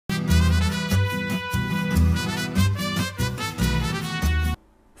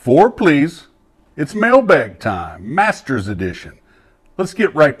Four, please. It's mailbag time, Masters Edition. Let's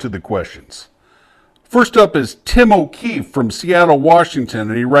get right to the questions. First up is Tim O'Keefe from Seattle, Washington,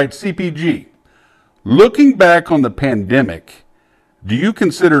 and he writes, CPG, looking back on the pandemic, do you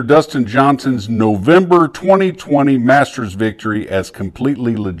consider Dustin Johnson's November 2020 Masters victory as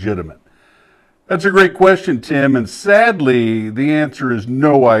completely legitimate? That's a great question, Tim, and sadly, the answer is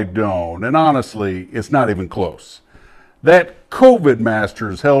no, I don't. And honestly, it's not even close. That COVID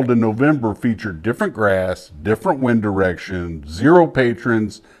Masters held in November featured different grass, different wind direction, zero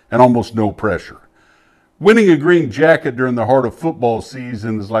patrons, and almost no pressure. Winning a green jacket during the heart of football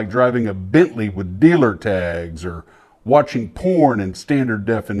season is like driving a Bentley with dealer tags or watching porn in standard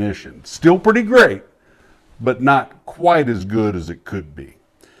definition. Still pretty great, but not quite as good as it could be.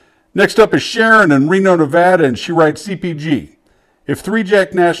 Next up is Sharon in Reno, Nevada, and she writes, CPG, if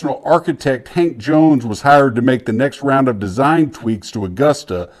three-jack national architect Hank Jones was hired to make the next round of design tweaks to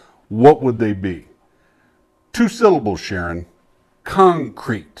Augusta, what would they be? 2 syllables, Sharon.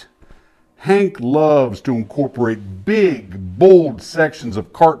 Concrete. Hank loves to incorporate big, bold sections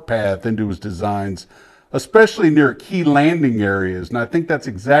of cart path into his designs, especially near key landing areas, and I think that's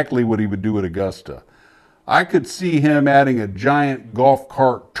exactly what he would do at Augusta. I could see him adding a giant golf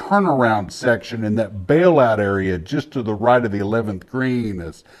cart turnaround section in that bailout area just to the right of the 11th green,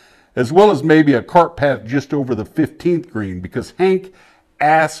 as well as maybe a cart path just over the 15th green, because Hank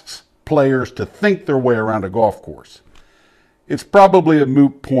asks players to think their way around a golf course. It's probably a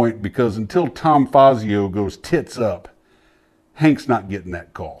moot point because until Tom Fazio goes tits up, Hank's not getting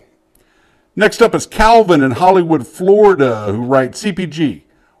that call. Next up is Calvin in Hollywood, Florida, who writes, CPG,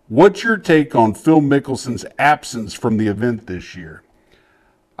 what's your take on Phil Mickelson's absence from the event this year?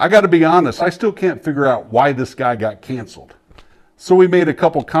 I got to be honest, I still can't figure out why this guy got canceled. So we made a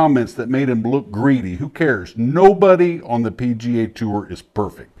couple comments that made him look greedy. Who cares? Nobody on the PGA Tour is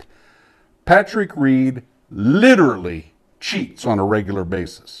perfect. Patrick Reed literally cheats on a regular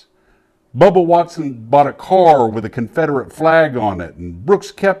basis. Bubba Watson bought a car with a Confederate flag on it, and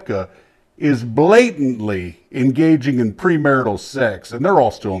Brooks Koepka is blatantly engaging in premarital sex, and they're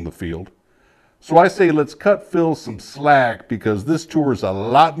all still in the field. So I say let's cut Phil some slack because this tour is a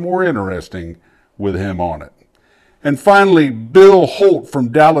lot more interesting with him on it. And finally, Bill Holt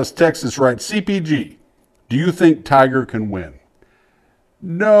from Dallas, Texas writes, CPG, do you think Tiger can win?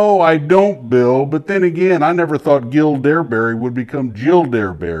 No, I don't, Bill, but then again, I never thought Gil Dareberry would become Jill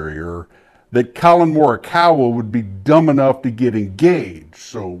Dareberry, or that Colin Morikawa would be dumb enough to get engaged.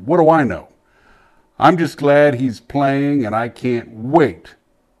 So what do I know? I'm just glad he's playing, and I can't wait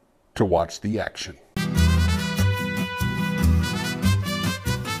to watch the action.